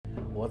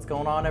What's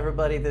going on,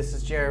 everybody? This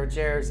is Jared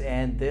Jares,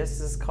 and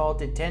this is called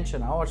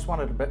Detention. I just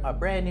wanted a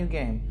brand new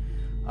game.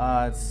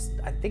 I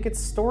think it's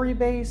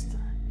story-based.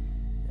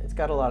 It's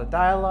got a lot of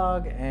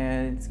dialogue,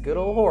 and it's a good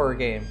old horror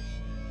game,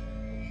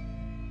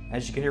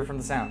 as you can hear from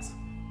the sounds.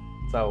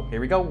 So here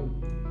we go.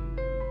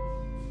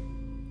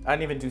 I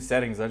didn't even do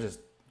settings. I'm just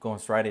going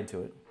straight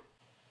into it.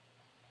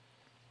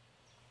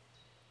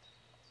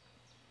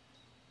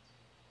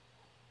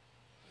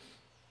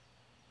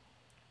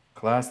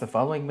 Class, the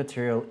following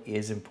material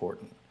is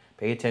important.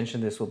 Pay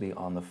attention, this will be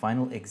on the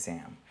final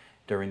exam.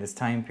 During this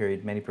time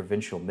period, many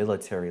provincial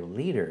military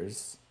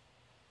leaders...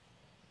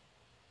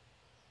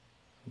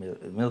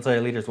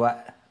 Military leaders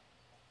what?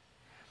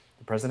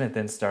 The president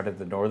then started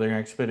the northern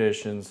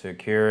expedition,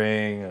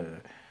 securing...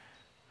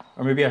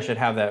 or maybe I should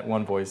have that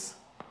one voice.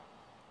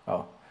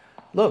 Oh.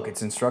 Look,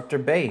 it's Instructor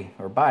Bay,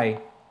 or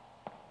Bai.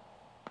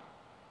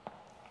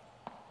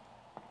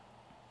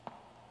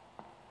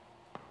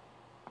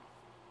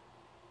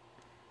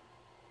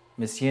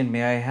 Miss Yin,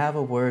 may I have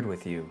a word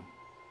with you?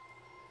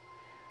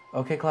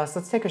 Okay, class,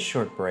 let's take a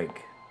short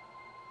break.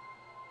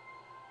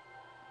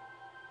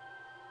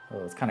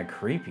 Oh, it's kind of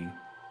creepy.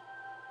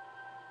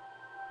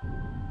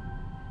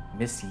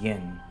 Miss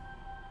Yin.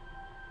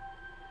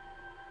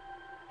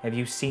 Have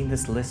you seen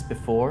this list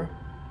before?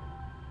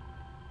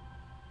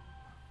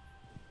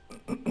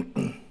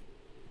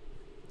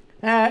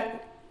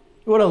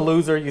 What a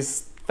loser. You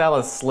fell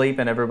asleep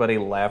and everybody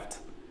left.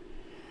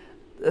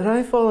 Did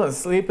I fall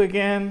asleep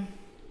again?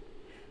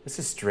 This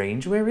is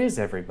strange. Where is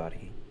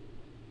everybody?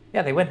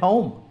 Yeah, they went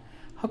home.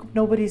 How come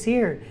nobody's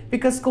here?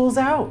 Because school's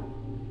out.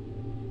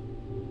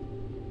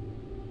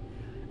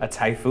 A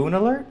typhoon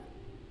alert?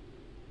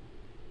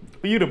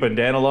 You'd have been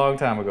dead a long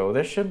time ago.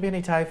 There shouldn't be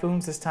any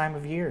typhoons this time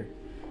of year.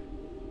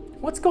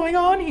 What's going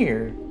on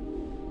here?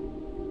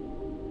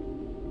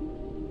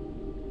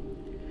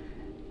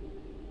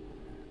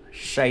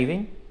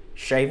 Shaving,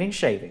 shaving,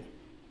 shaving.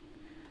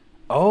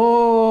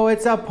 Oh,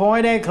 it's a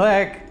point and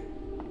click.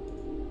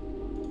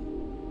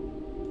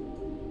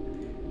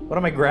 What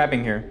am I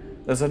grabbing here?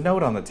 There's a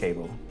note on the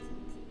table.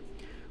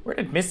 Where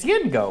did Miss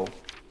Yin go?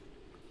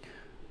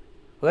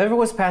 Whoever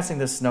was passing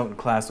this note in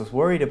class was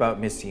worried about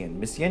Miss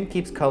Yin. Miss Yin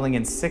keeps calling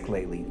in sick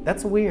lately.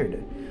 That's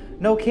weird.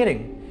 No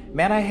kidding.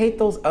 Man, I hate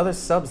those other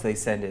subs they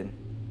send in.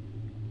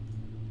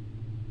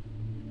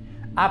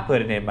 I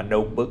put it in my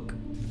notebook.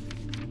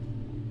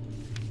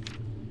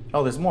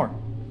 Oh, there's more.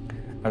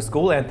 Our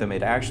school anthem,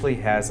 it actually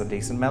has a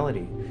decent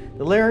melody.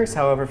 The lyrics,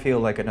 however, feel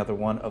like another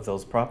one of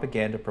those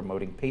propaganda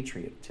promoting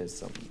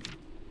patriotism.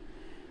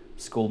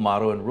 School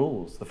motto and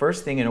rules. The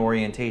first thing in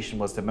orientation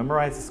was to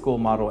memorize the school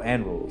motto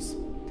and rules.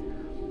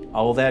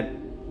 All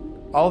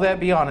that,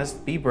 be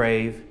honest, be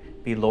brave,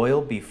 be loyal,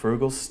 be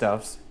frugal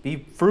stuffs,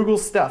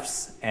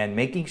 and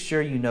making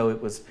sure you know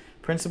it was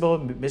Principal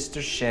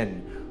Mr.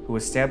 Shen who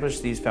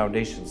established these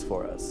foundations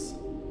for us.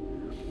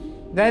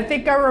 Now, I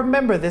think I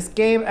remember this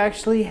game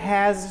actually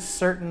has a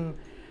certain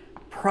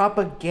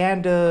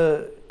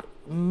propaganda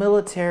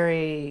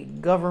military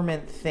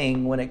government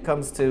thing when it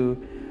comes to,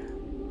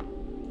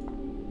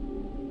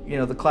 you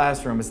know, the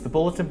classroom. It's the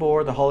bulletin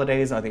board. The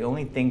holidays are the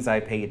only things I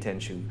pay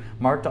attention to.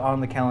 Marked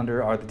on the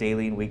calendar are the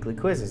daily and weekly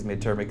quizzes,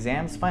 midterm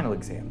exams, final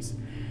exams.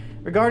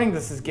 Reading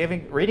this is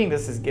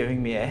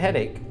giving me a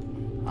headache.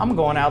 I'm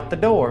going out the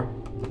door.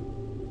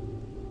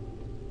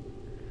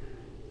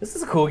 This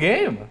is a cool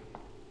game.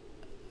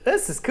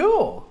 This is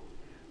cool.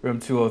 Room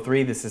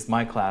 203, this is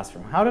my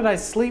classroom. How did I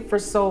sleep for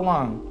so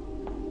long?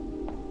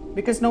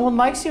 Because no one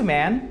likes you,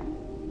 man.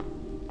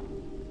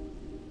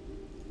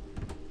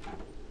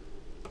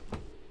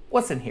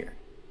 What's in here?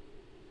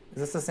 Is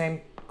this the same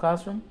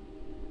classroom?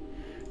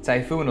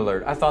 Typhoon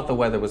alert. I thought the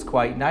weather was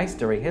quite nice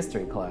during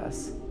history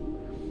class.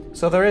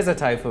 So there is a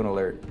typhoon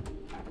alert.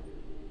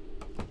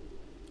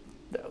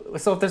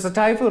 So if there's a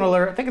typhoon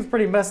alert, I think it's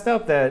pretty messed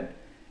up that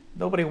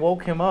nobody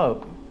woke him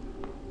up.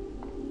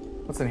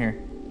 What's in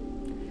here?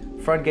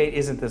 Front gate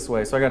isn't this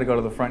way, so I gotta go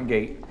to the front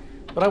gate.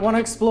 But I want to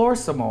explore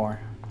some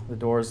more. The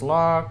door's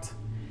locked.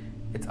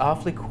 It's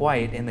awfully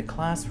quiet in the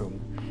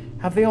classroom.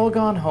 Have they all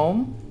gone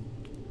home?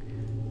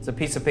 It's a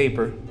piece of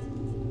paper.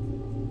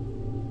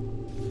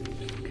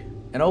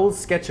 An old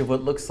sketch of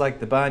what looks like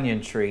the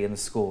banyan tree in the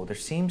school. There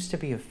seems to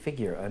be a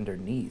figure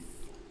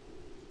underneath.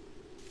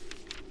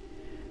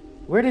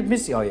 Where did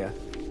Miss... Oh, yeah.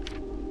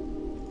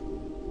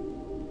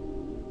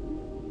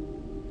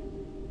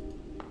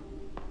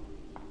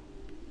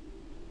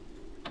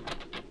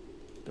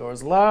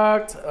 Door's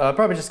locked.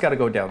 Probably just gotta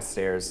go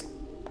downstairs.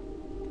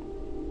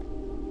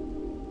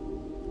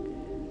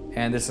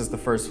 And this is the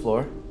first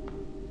floor.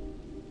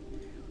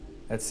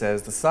 That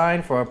says the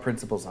sign for our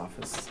principal's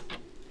office.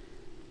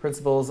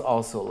 Principal's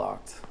also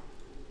locked.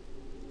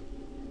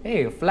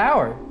 Hey, a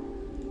flower.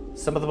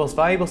 Some of the most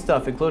valuable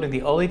stuff, including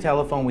the only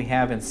telephone we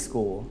have in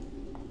school.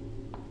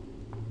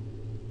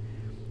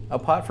 A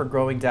pot for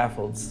growing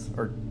daffodils,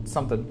 or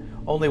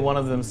something. Only one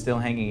of them still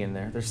hanging in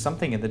there. There's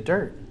something in the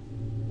dirt.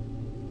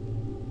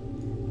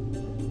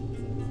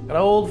 An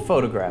old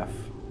photograph.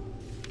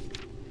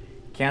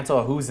 Can't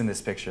tell who's in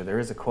this picture. There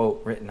is a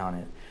quote written on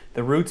it.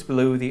 The roots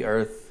below the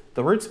earth.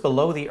 The roots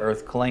below the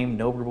earth claim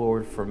no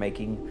reward for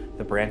making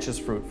the branches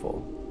fruitful.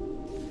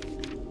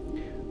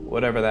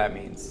 Whatever that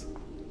means.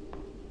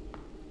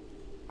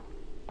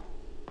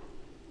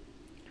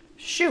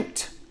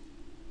 Shoot!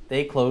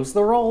 They closed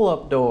the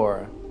roll-up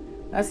door.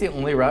 That's the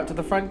only route to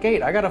the front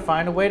gate. I gotta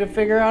find a way to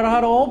figure out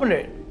how to open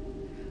it.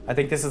 I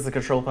think this is the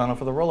control panel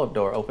for the roll-up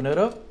door. Open it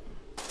up.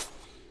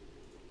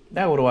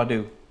 Now what do I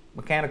do?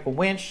 Mechanical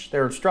winch.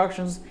 There are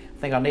instructions. I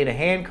think I'll need a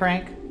hand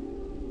crank.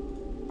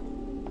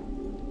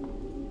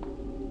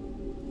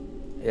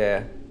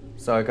 Yeah.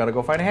 So I gotta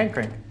go find a hand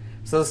crank.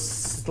 So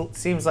this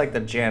seems like the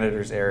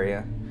janitor's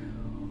area.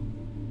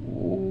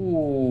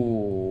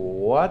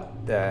 Ooh,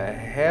 what the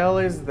hell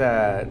is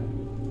that?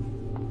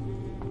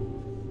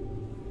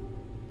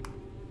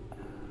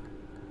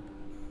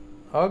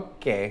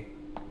 Okay.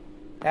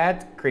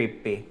 That's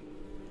creepy.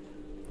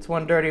 It's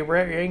one dirty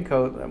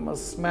raincoat. That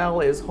must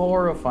smell is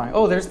horrifying.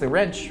 Oh, there's the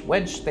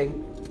wench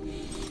thing.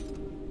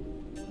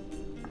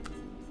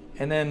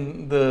 And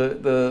then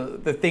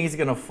the thing's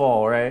gonna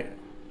fall, right?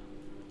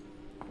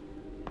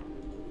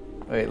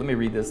 Wait, let me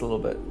read this a little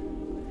bit.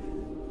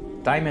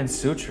 Diamond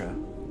Sutra.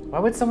 Why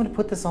would someone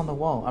put this on the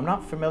wall? I'm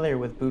not familiar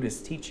with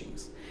Buddhist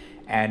teachings.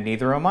 And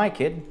neither am I,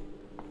 kid.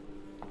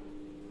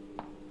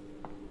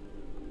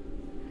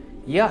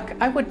 Yuck,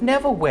 I would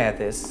never wear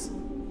this.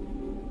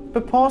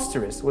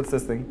 Preposterous. What's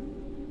this thing?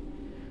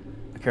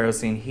 A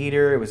kerosene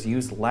heater. It was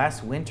used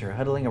last winter,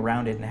 huddling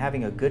around it and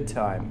having a good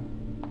time.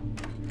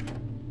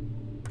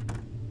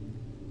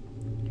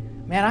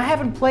 Man, I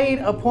haven't played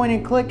a point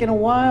and click in a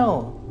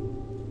while.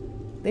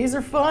 These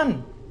are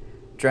fun.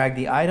 Drag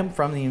the item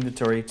from the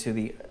inventory to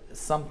the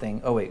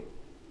something. Oh, wait.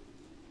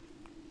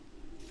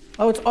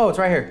 Oh, it's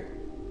right here.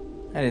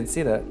 I didn't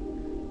see that.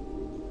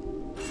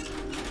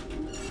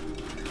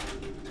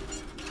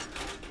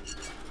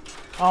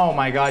 Oh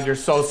my God, you're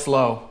so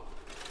slow.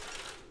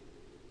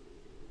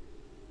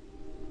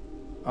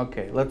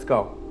 Okay, let's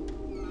go.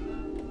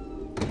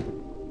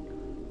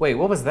 Wait,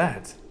 what was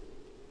that?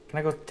 Can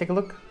I go take a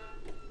look?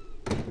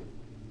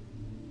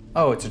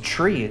 Oh, it's a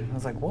tree. I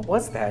was like, what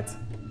was that?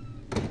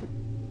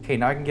 Okay,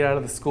 now I can get out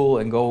of the school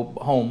and go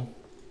home.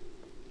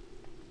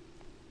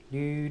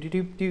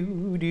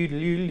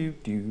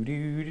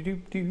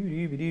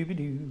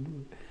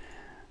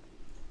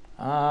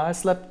 I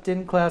slept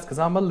in class because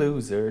I'm a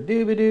loser.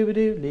 Wait,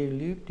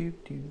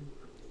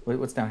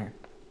 what's down here?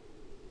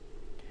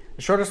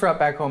 The shortest route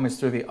back home is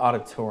through the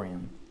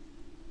auditorium.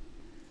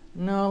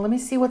 No, let me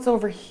see what's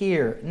over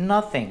here.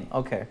 Nothing.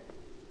 Okay.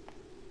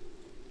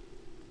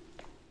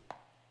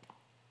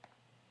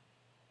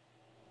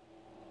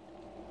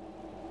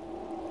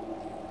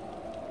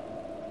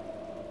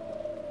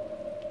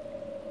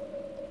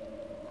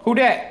 Who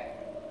dat?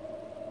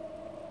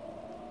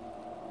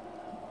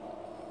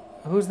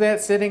 Who's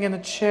that sitting in the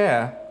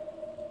chair?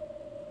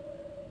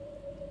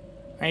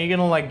 Are you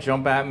gonna like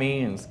jump at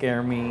me and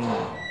scare me?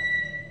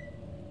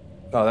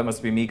 Oh, that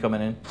must be me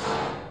coming in.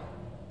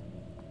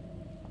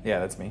 Yeah,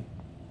 that's me.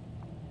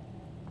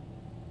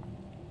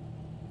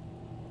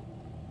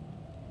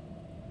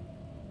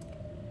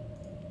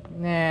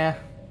 Nah,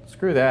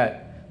 screw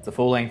that. It's a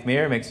full-length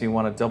mirror, makes me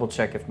want to double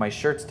check if my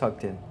shirt's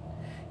tucked in.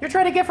 You're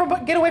trying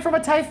to get away from a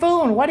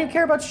typhoon. Why do you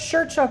care about your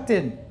shirt tucked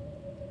in?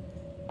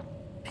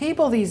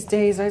 People these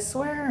days, I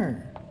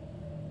swear.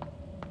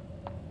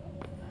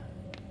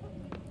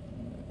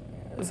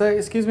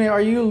 Excuse me, are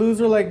you a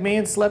loser like me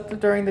and slept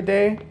during the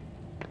day?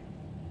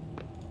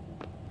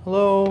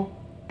 Hello?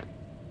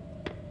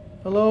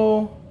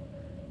 Hello?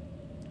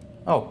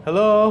 Oh,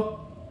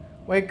 hello?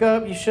 Wake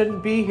up, you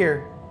shouldn't be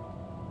here.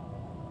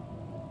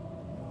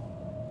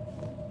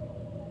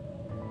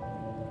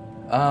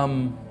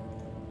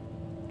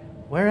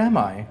 Where am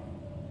I?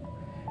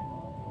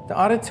 The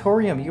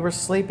auditorium. You were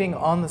sleeping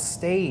on the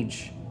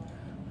stage.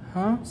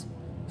 Huh?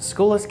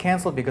 School is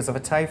canceled because of a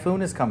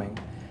typhoon is coming.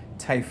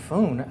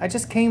 Typhoon? I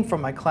just came from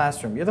my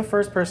classroom. You're the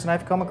first person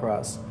I've come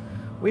across.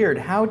 Weird.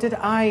 How did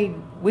I...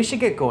 We should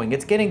get going.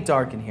 It's getting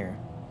dark in here.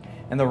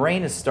 And the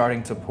rain is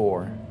starting to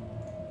pour.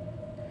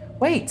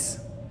 Wait.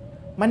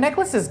 My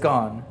necklace is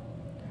gone.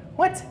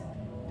 What?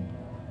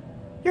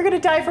 You're gonna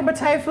die from a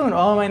typhoon.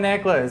 Oh, my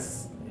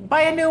necklace.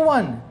 Buy a new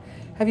one.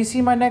 Have you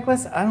seen my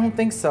necklace? I don't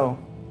think so.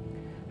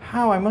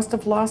 How? I must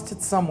have lost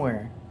it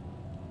somewhere.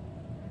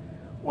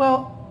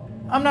 Well,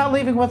 I'm not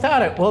leaving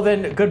without it. Well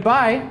then,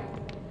 goodbye.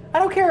 I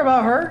don't care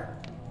about her.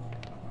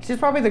 She's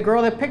probably the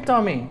girl that picked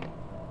on me.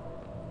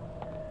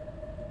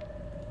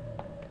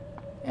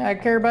 Yeah, I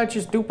care about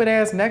your stupid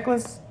ass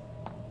necklace.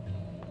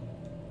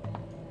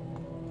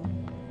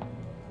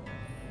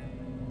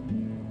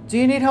 Do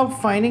you need help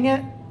finding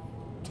it?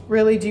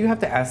 Really, do you have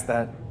to ask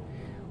that?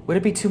 Would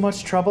it be too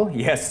much trouble?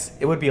 Yes,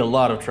 it would be a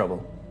lot of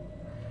trouble.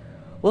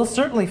 We'll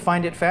certainly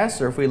find it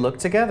faster if we look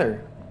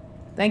together.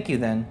 Thank you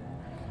then.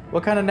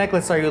 What kind of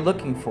necklace are you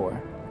looking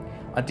for?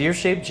 A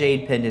deer-shaped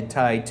jade pendant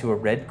tied to a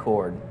red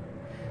cord.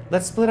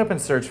 Let's split up and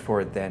search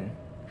for it then.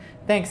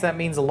 Thanks, that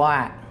means a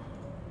lot.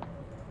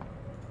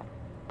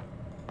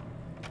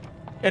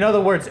 In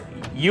other words,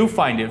 you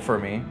find it for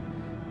me.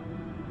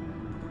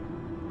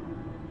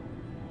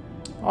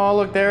 Oh,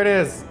 look, there it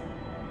is.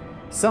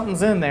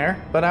 Something's in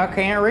there, but I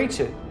can't reach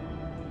it.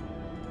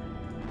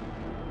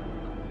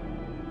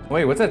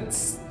 Wait, what's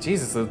that?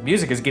 Jesus, the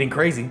music is getting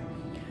crazy.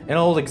 An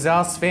old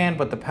exhaust fan,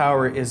 but the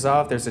power is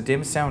off. There's a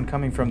dim sound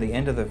coming from the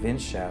end of the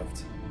vent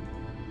shaft.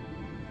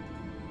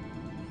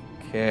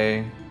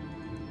 Okay.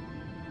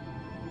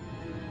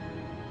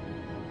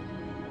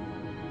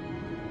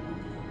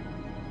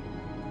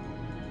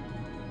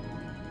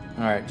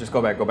 Alright, just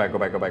go back, go back, go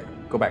back, go back,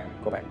 go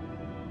back, go back.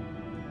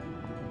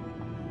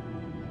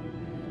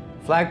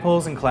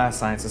 Flagpoles and class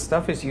signs. The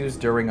stuff is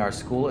used during our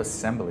school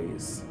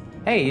assemblies.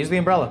 Hey, use the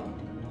umbrella.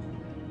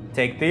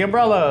 Take the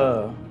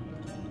umbrella.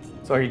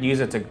 So I could use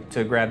it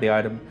to grab the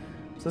item.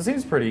 So it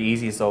seems pretty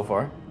easy so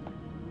far.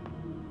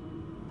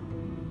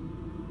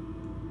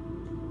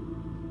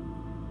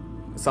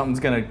 Something's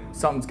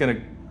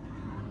gonna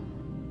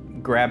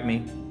grab me.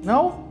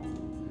 No?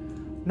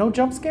 No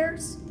jump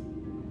scares?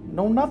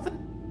 No nothing?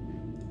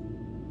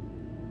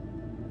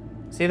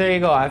 See, there you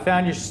go. I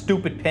found your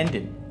stupid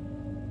pendant.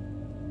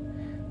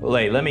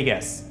 Wait, let me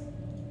guess.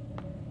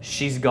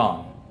 She's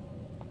gone.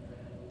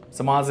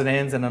 Some odds and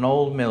ends and an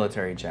old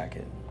military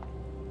jacket.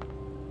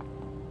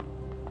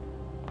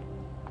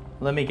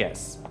 Let me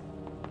guess.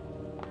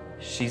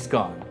 She's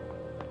gone.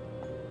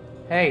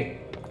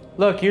 Hey,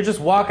 look, you're just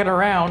walking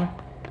around.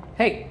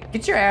 Hey,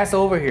 get your ass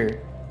over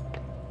here.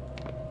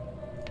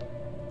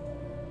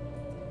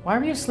 Why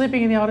were you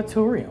sleeping in the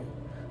auditorium?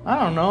 I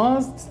don't know, I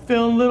was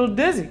feeling a little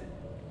dizzy.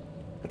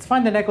 Let's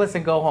find the necklace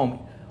and go home.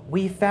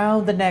 We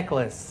found the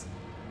necklace.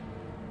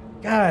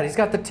 God, he's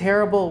got the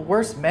terrible,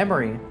 worst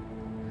memory.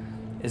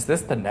 Is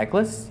this the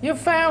necklace? You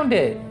found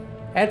it.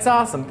 That's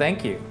awesome,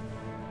 thank you.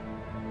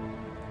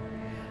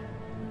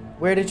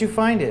 Where did you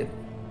find it?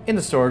 In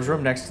the storage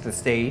room next to the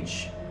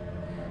stage.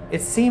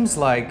 It seems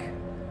like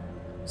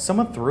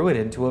someone threw it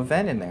into a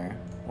vent in there.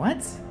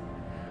 What?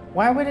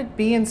 Why would it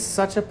be in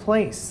such a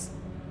place?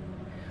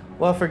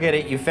 Well, forget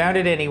it. You found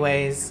it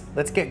anyways.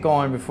 Let's get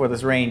going before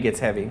this rain gets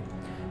heavy.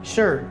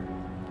 Sure.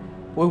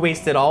 We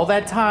wasted all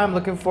that time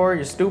looking for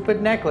your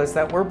stupid necklace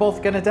that we're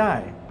both gonna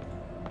die.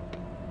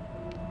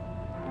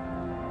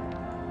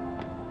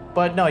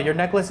 But no, your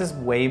necklace is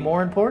way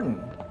more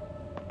important.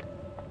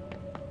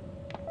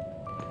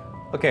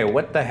 Okay,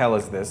 what the hell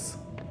is this?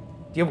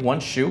 Do you have one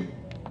shoe?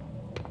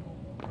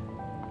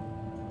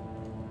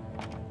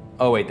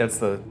 Oh wait, that's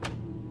the...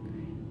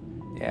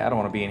 Yeah, I don't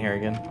want to be in here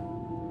again.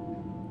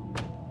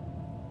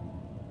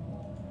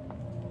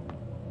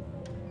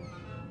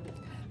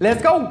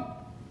 Let's go!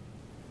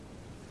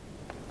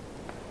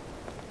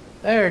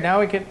 There, now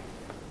we can...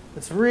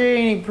 It's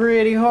raining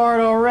pretty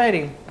hard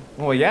already.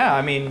 Well, yeah,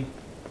 I mean...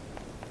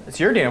 It's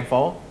your damn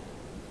fault.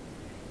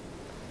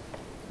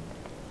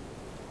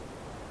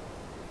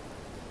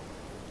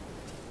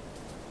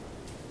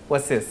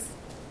 What's this?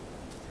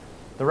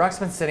 The rock's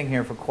been sitting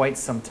here for quite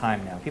some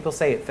time now. People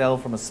say it fell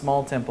from a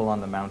small temple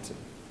on the mountain.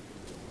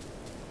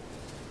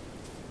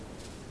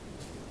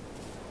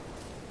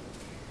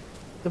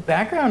 The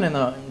background in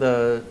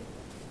the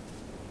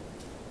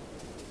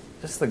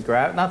just the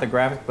not the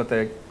graphics, but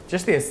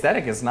just the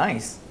aesthetic is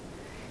nice.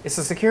 It's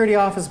a security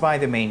office by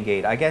the main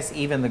gate. I guess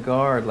even the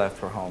guard left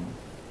for home.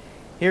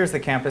 Here's the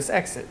campus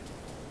exit.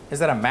 Is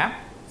that a map?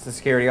 It's the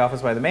security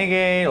office by the main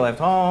gate, left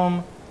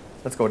home.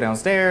 Let's go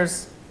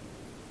downstairs.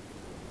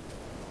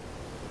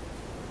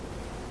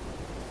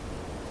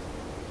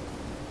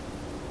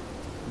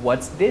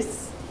 What's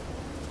this?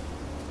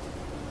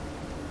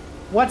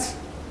 What?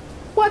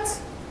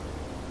 What?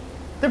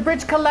 The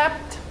bridge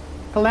collapsed?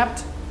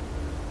 Collapsed?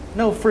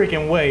 No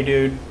freaking way,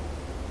 dude.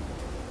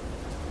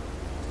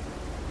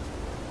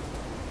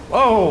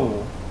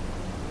 Whoa!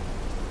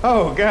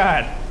 Oh,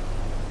 God.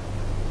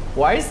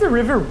 Why is the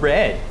river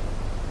red?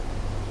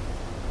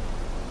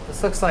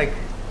 This looks like...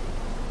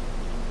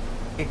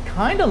 It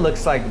kind of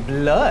looks like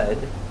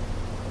blood.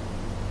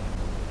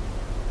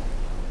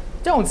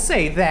 Don't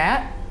say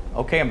that.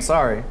 Okay, I'm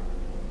sorry.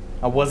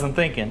 I wasn't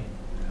thinking.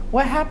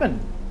 What happened?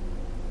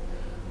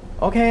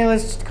 Okay,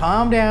 let's just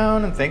calm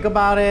down and think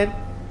about it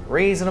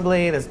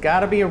reasonably. There's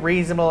got to be a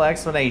reasonable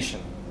explanation.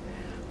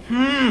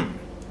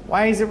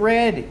 Why is it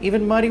red?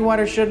 Even muddy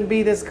water shouldn't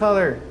be this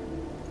color.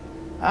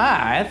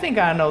 I think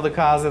I know the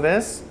cause of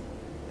this.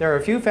 There are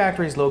a few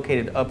factories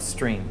located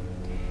upstream.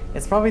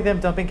 It's probably them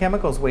dumping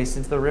chemicals waste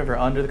into the river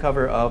under the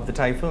cover of the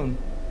typhoon.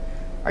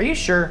 Are you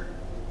sure?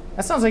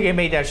 That sounds like you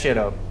made that shit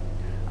up.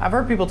 I've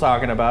heard people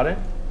talking about it.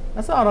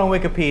 That's not on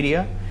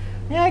Wikipedia.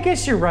 Yeah, I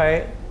guess you're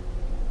right.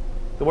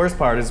 The worst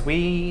part is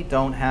we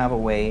don't have a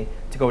way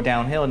to go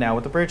downhill now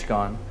with the bridge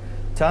gone.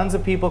 Tons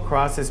of people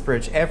cross this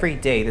bridge every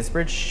day. This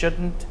bridge should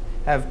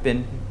have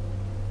been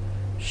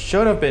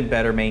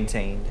better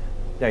maintained.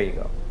 There you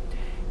go.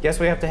 Guess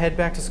we have to head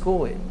back to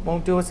school. It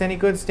won't do us any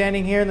good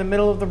standing here in the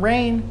middle of the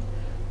rain.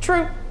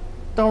 True.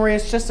 Don't worry,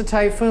 it's just a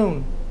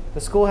typhoon.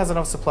 The school has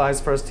enough supplies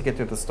for us to get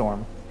through the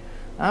storm.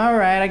 All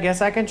right, I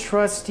guess I can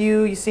trust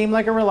you. You seem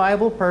like a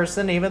reliable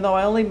person, even though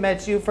I only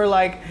met you for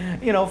like,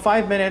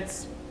 5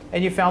 minutes,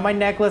 and you found my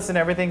necklace and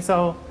everything,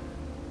 so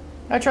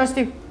I trust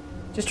you.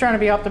 Just trying to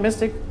be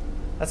optimistic.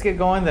 Let's get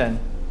going then.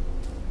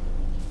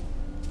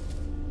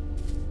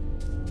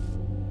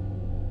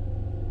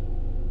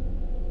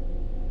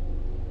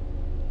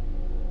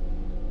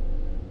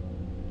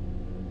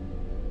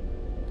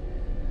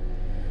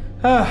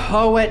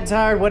 All wet and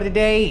tired, what a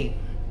day.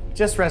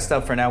 Just rest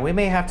up for now. We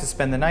may have to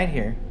spend the night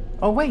here.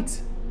 Oh,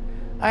 wait.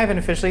 I haven't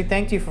officially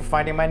thanked you for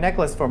finding my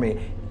necklace for me.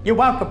 You're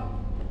welcome.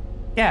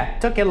 Yeah,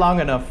 took you long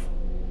enough.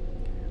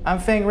 I'm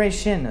Fang Ray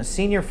Shin, a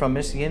senior from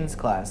Miss Yin's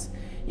class.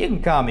 You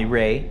can call me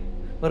Ray.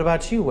 What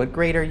about you? What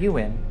grade are you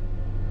in?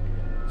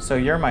 So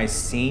you're my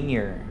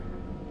senior.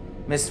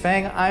 Miss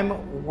Fang,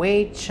 I'm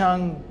Wei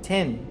Chung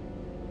Tin.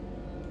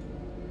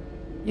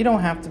 You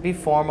don't have to be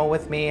formal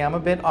with me. I'm a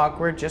bit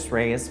awkward. Just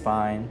Ray is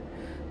fine.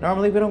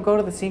 Normally, we don't go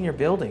to the senior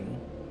building.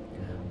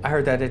 I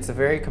heard that it's a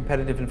very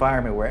competitive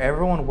environment where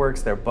everyone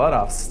works their butt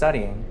off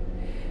studying.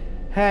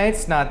 Hey,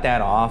 it's not that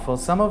awful.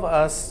 Some of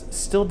us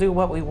still do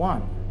what we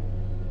want.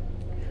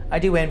 I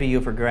do envy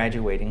you for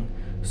graduating.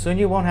 Soon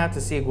you won't have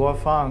to see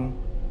Guofang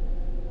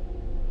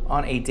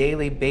on a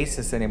daily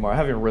basis anymore.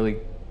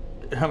 I'm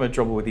having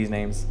trouble with these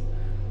names,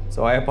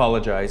 so I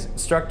apologize.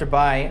 Instructor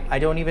Bai, I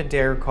don't even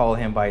dare call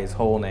him by his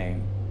whole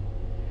name.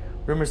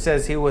 Rumor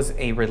says he was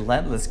a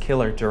relentless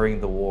killer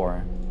during the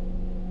war.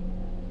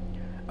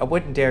 I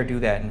wouldn't dare do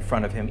that in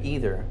front of him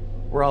either.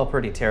 We're all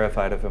pretty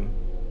terrified of him.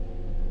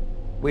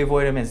 We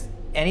avoid him in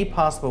any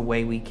possible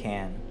way we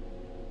can.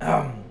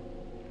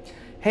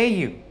 Hey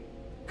you,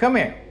 come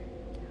here.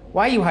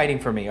 Why are you hiding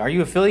from me? Are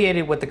you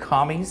affiliated with the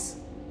commies?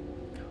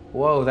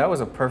 Whoa, that was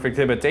a perfect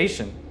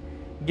imitation.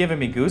 Giving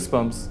me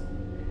goosebumps.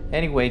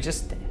 Anyway,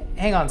 just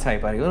hang on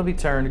tight, buddy. It'll be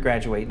turn to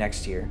graduate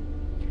next year.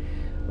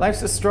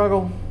 Life's a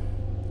struggle.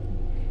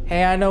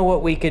 Hey, I know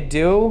what we could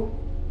do.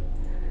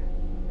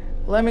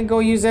 Let me go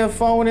use that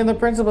phone in the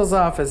principal's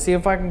office, see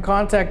if I can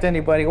contact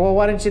anybody. Well,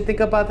 why didn't you think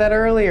about that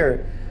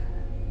earlier?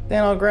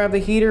 Then I'll grab the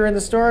heater in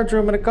the storage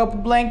room and a couple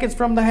blankets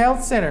from the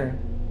health center.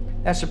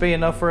 That should be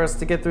enough for us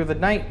to get through the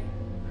night.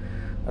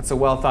 That's a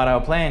well thought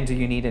out plan. Do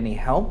you need any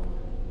help?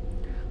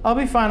 I'll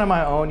be fine on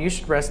my own. You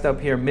should rest up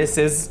here,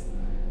 Mrs.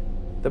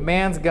 The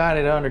man's got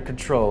it under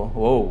control.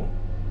 Whoa.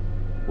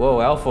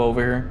 Whoa, Alpha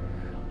over here.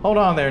 Hold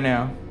on there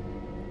now.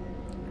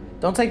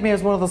 Don't take me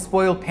as one of those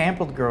spoiled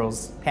pampered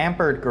girls.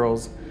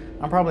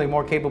 I'm probably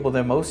more capable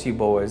than most of you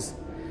boys.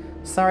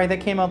 Sorry,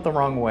 that came out the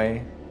wrong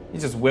way. You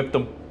just whipped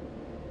them.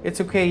 It's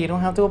okay, you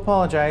don't have to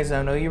apologize.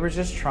 I know you were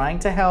just trying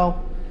to help.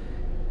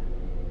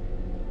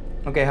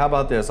 Okay, how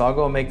about this? I'll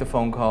go make the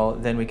phone call,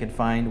 then we can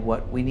find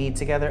what we need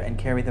together and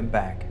carry them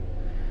back.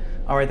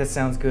 Alright, that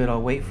sounds good.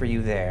 I'll wait for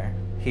you there.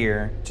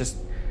 Here. Just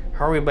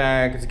hurry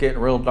back. It's getting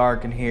real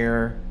dark in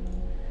here.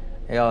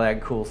 Hey, all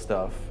that cool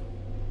stuff.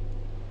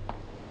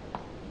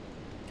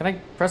 Can I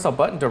press a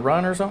button to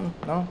run or something?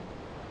 No?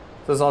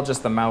 This is all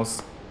just the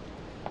mouse.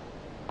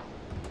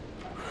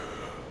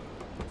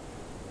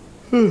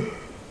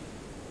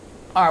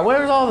 Alright,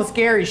 where's all the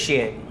scary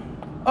shit?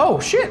 Oh,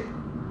 shit!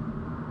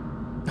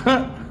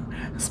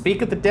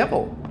 Speak of the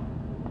devil.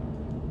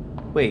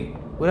 Wait,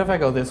 what if I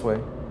go this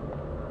way?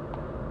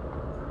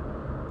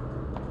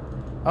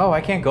 Oh,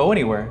 I can't go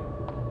anywhere.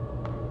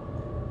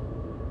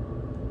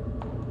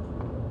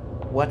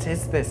 What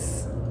is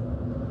this?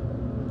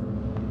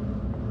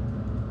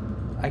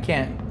 I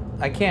can't.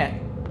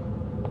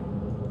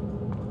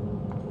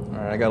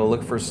 Alright, I gotta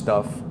look for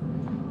stuff.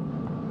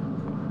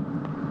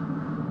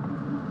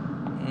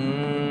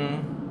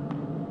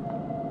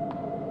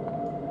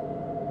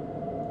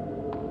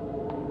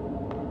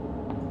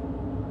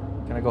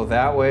 Can I go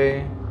that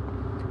way?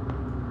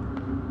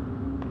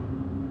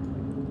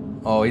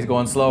 Oh, he's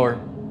going slower.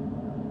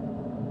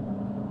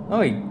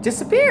 Oh, he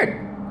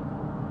disappeared.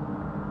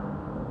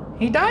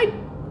 He died.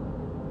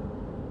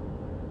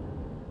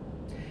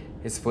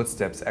 His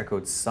footsteps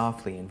echoed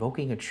softly,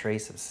 invoking a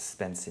trace of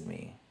suspense in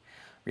me.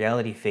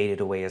 Reality faded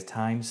away as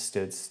time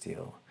stood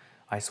still.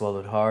 I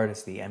swallowed hard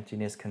as the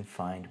emptiness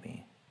confined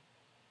me.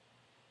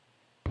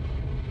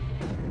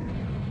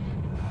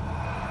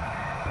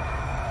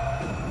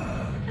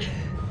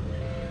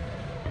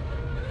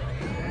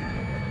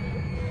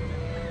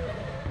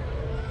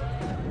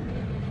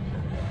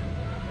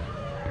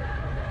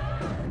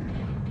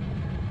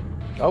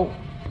 Oh.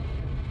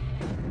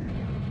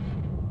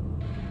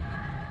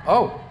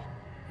 Oh.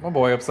 My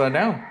boy upside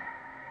down.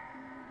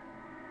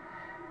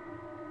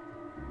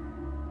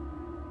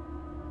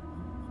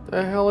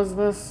 The hell is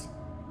this?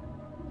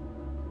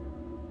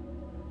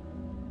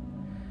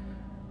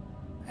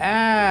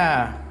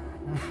 Ah.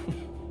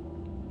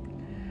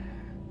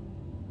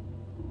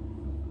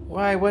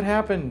 Why? What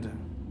happened?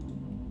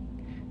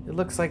 It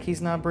looks like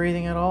he's not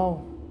breathing at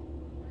all.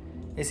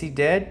 Is he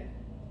dead?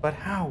 But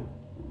how?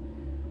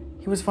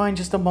 He was fine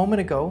just a moment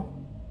ago.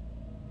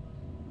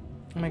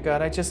 Oh my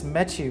god, I just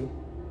met you.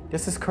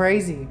 This is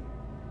crazy.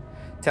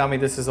 Tell me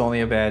this is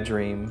only a bad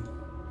dream.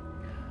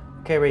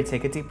 Okay, Ray,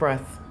 take a deep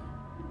breath.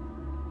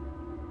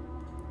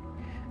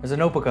 There's a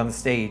notebook on the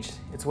stage.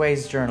 It's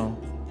Way's journal.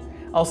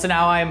 Oh, so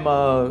now I'm,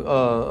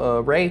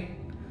 Ray.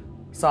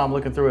 Saw him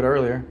looking through it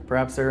earlier.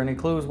 Perhaps there are any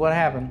clues. What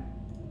happened?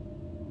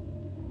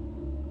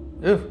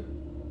 Ew.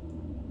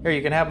 Here,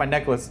 you can have my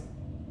necklace.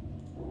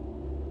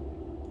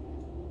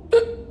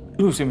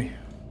 Ooh, excuse me.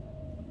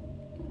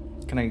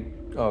 Can I...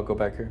 Oh, go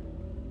back here.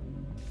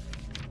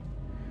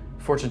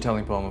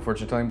 Fortune-telling poem. A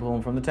fortune-telling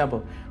poem from the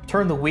temple.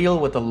 Turn the wheel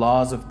with the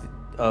laws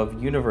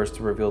of universe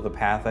to reveal the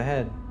path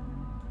ahead.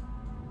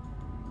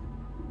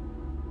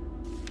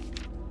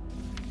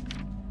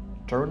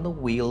 Turn the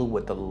wheel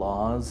with the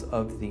laws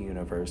of the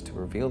universe to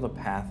reveal the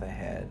path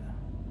ahead.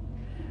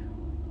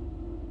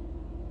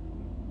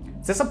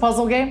 Is this a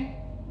puzzle game?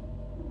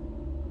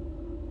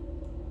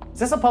 Is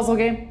this a puzzle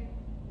game?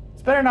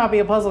 This better not be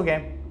a puzzle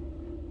game.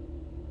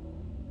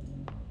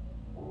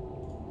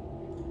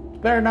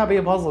 This better not be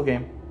a puzzle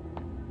game.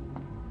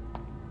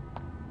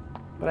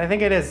 But I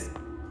think it is.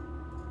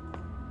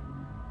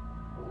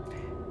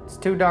 It's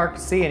too dark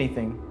to see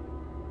anything.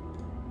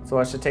 So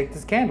I should take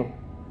this candle.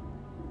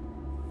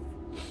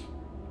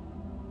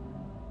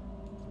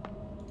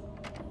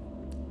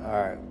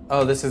 Alright.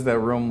 Oh, this is that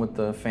room with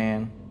the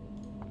fan.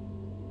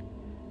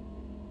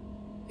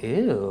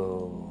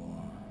 Ew.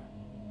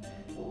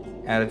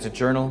 Added to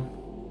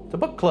journal. The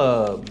book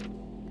club.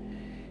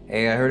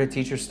 Hey, I heard a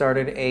teacher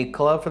started a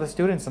club for the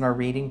students and are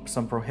reading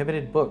some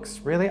prohibited books.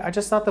 Really? I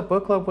just thought the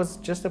book club was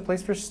just a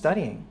place for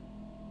studying.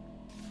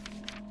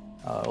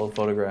 Old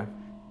photograph.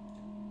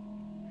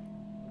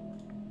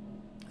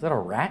 Is that a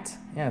rat?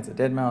 Yeah, it's a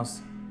dead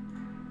mouse.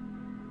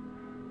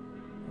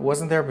 It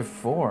wasn't there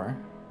before.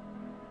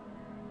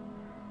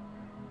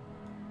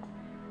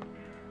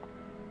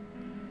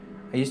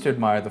 I used to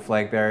admire the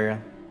flag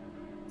barrier.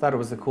 Thought it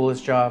was the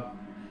coolest job.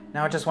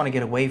 Now I just want to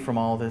get away from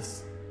all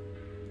this.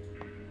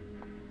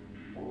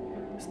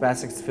 This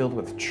basket's filled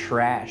with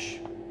trash.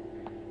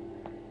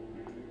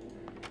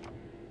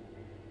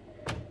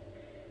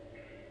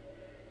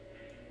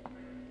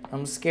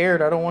 I'm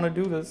scared. I don't want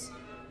to do this.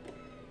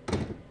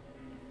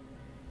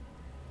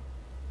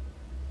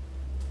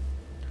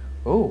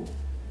 Oh.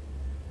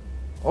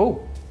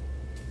 Oh.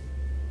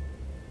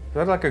 Is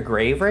that like a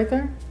grave right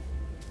there?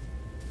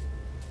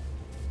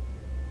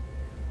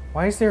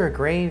 Why is there a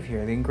grave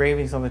here? The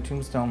engravings on the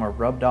tombstone are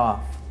rubbed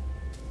off.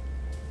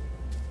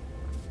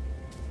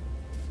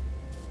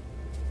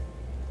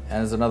 And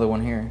there's another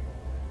one here.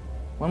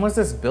 When was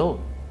this built?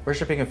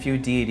 Worshipping a few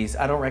deities.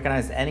 I don't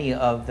recognize any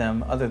of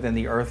them other than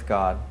the earth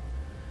god.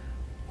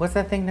 What's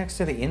that thing next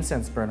to the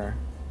incense burner?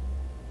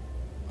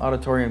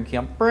 Auditorium key.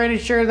 I'm pretty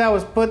sure that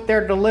was put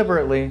there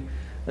deliberately.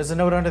 There's a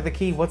note under the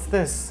key. What's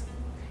this?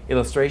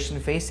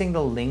 Illustration facing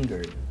the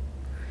lingered.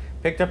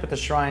 Picked up at the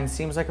shrine.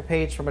 Seems like a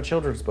page from a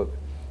children's book.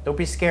 Don't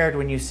be scared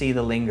when you see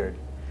the lingered.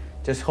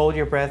 Just hold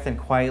your breath and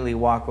quietly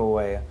walk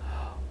away.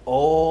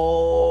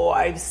 Oh,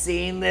 I've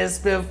seen this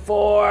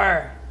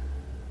before.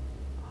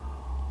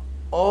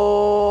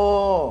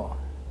 Oh.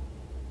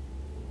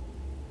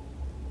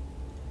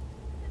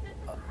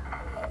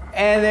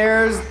 And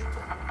there's...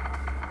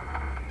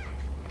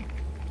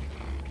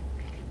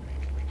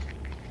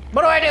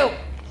 What do I do?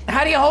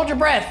 How do you hold your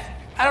breath?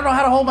 I don't know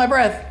how to hold my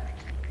breath.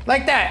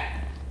 Like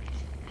that.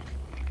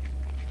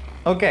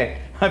 Okay,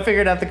 I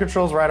figured out the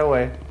controls right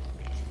away.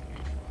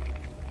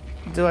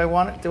 Do I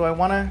want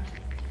to?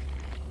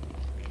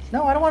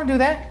 No, I don't want to do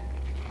that.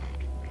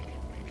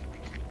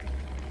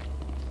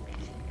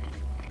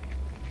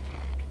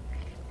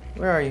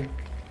 Where are you?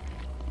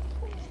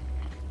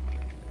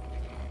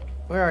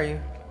 Where are you?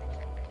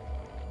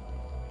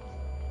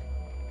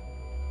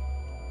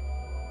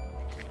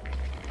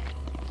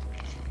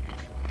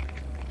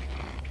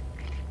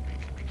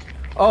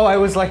 Oh, I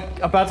was like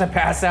about to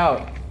pass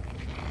out.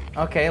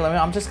 Okay,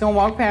 I'm just gonna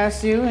walk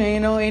past you.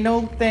 Ain't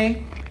no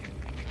thing.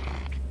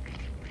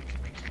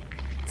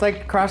 It's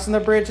like crossing the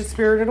bridge at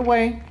Spirited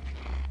Away.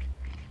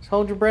 Just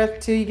hold your breath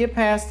till you get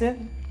past it.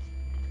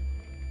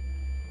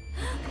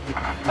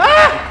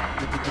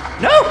 Ah!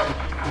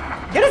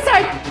 No! Get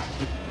aside!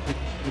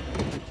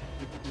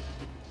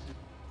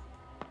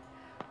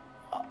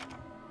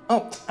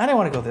 Oh, I didn't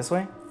want to go this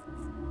way.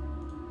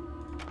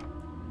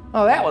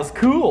 Oh, that was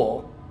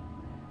cool.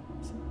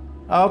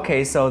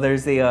 Okay, so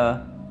there's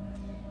the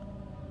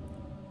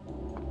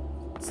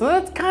so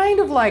that's kind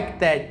of like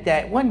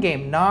that one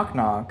game, Knock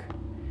Knock,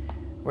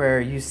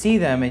 where you see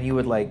them and you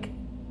would like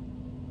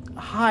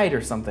hide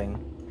or something.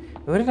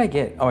 What did I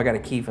get? Oh, I got a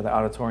key for the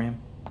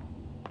auditorium.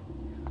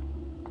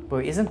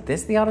 But isn't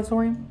this the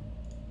auditorium?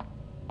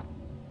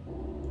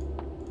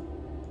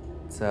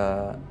 It's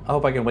I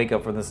hope I can wake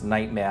up from this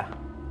nightmare.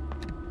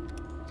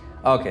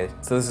 Okay,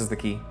 so this is the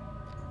key.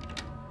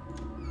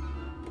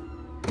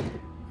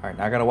 Alright,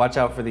 now I gotta watch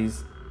out for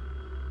these.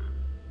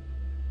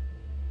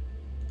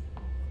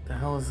 What the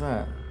hell is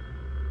that?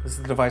 This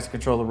is the device to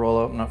control the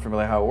roll-up. I'm not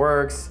familiar how it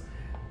works.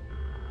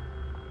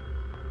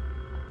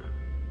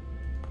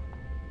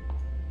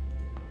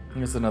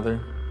 Here's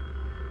another.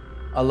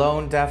 A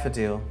lone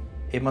daffodil.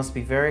 It must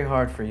be very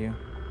hard for you.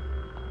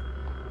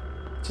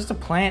 Just a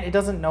plant, it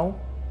doesn't know.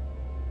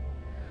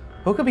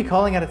 Who could be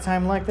calling at a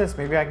time like this?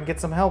 Maybe I can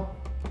get some help.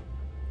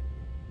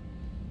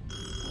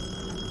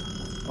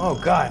 Oh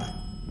God.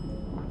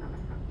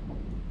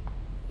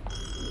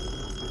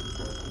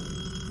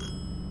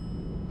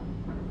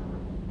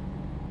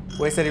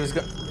 Wade said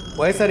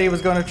he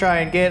was going to try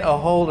and get a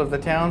hold of the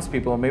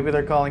townspeople. Maybe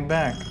they're calling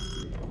back.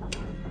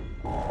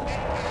 I'm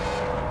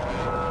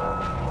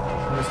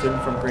a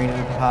student from Green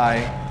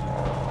High.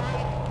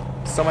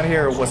 Someone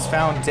here was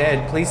found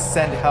dead. Please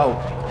send help.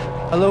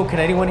 Hello, can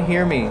anyone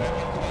hear me?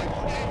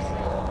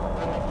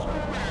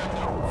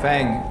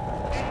 Fang,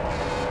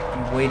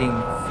 I'm waiting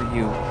for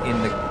you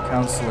in the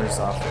counselor's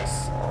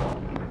office.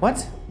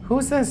 What?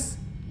 Who's this?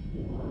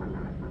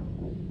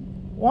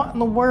 What in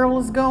the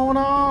world is going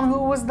on?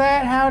 Who was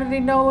that? How did he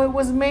know it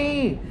was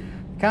me?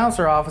 The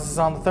counselor office is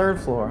on the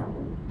 3rd floor.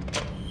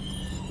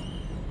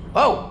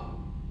 Oh!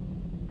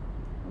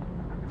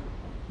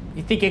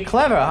 You think you're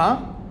clever,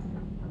 huh?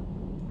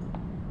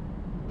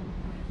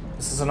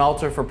 This is an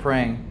altar for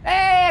praying.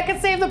 Hey, I can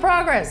save the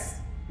progress!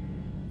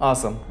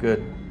 Awesome,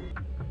 good.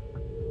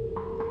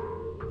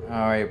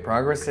 Alright,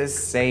 progress is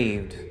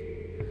saved.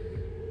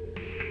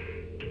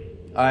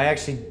 I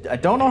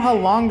don't know how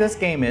long this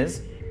game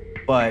is,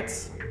 but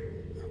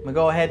I'm gonna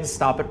go ahead and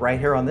stop it right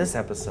here on this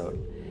episode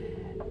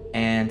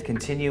and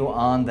continue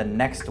on the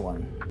next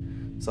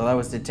one. So that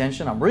was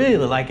Detention. I'm really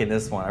liking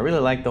this one. I really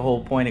like the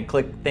whole point and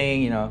click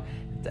thing, you know.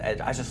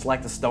 I just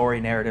like the story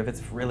narrative.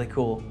 It's really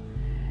cool.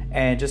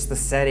 And just the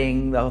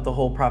setting, the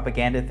whole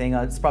propaganda thing.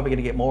 It's probably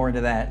gonna get more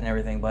into that and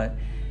everything, but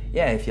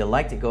yeah, if you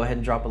liked it, go ahead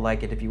and drop a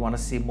like it. If you want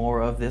to see more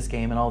of this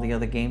game and all the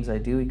other games I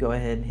do, go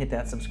ahead and hit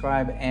that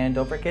subscribe and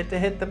don't forget to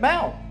hit the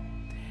bell.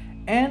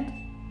 And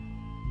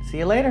see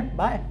you later.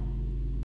 Bye.